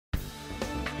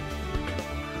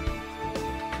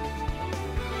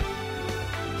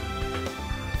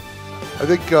I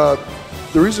think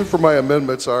the reason for my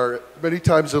amendments are many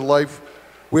times in life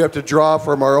we have to draw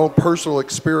from our own personal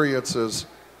experiences.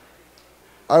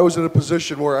 I was in a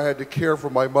position where I had to care for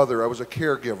my mother. I was a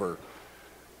caregiver.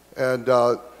 And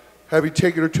having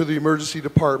taken her to the emergency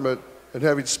department and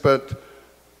having spent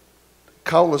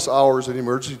countless hours in the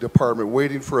emergency department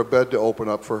waiting for a bed to open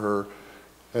up for her,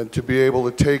 and to be able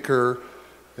to take her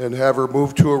and have her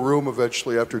moved to a room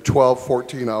eventually after 12,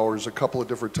 14 hours, a couple of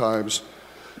different times,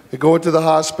 and go into the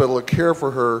hospital and care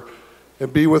for her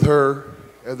and be with her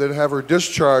and then have her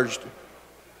discharged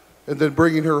and then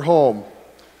bringing her home.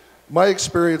 My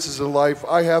experiences in life,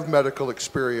 I have medical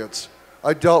experience.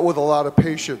 I dealt with a lot of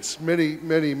patients many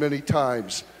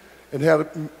times and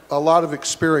had a lot of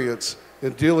experience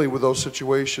in dealing with those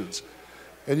situations.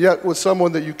 And yet with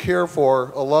someone that you care for,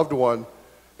 a loved one,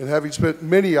 and having spent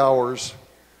many hours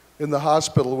in the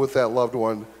hospital with that loved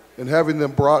one and having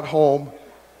them brought home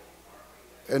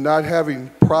and not having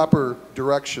proper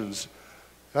directions,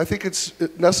 I think it's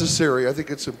necessary, I think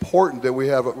it's important that we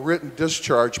have a written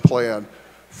discharge plan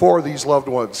for these loved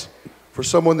ones, for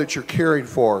someone that you're caring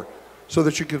for, so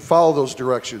that you can follow those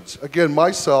directions. Again,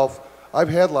 myself, I've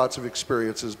had lots of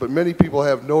experiences, but many people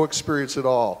have no experience at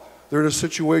all. They're in a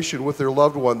situation with their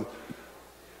loved one.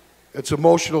 It's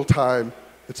emotional time,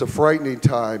 it's a frightening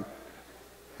time,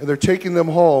 and they're taking them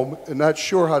home and not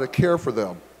sure how to care for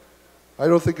them. I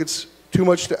don't think it's too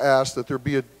much to ask that there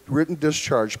be a written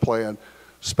discharge plan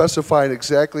specifying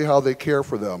exactly how they care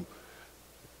for them.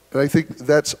 And I think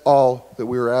that's all that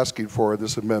we are asking for in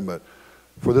this amendment,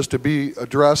 for this to be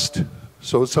addressed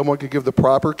so someone can give the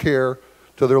proper care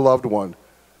to their loved one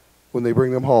when they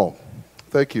bring them home.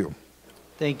 Thank you.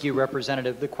 Thank you,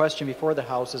 Representative. The question before the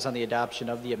House is on the adoption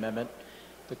of the amendment.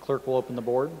 The clerk will open the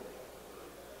board.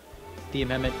 The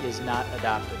amendment is not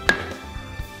adopted.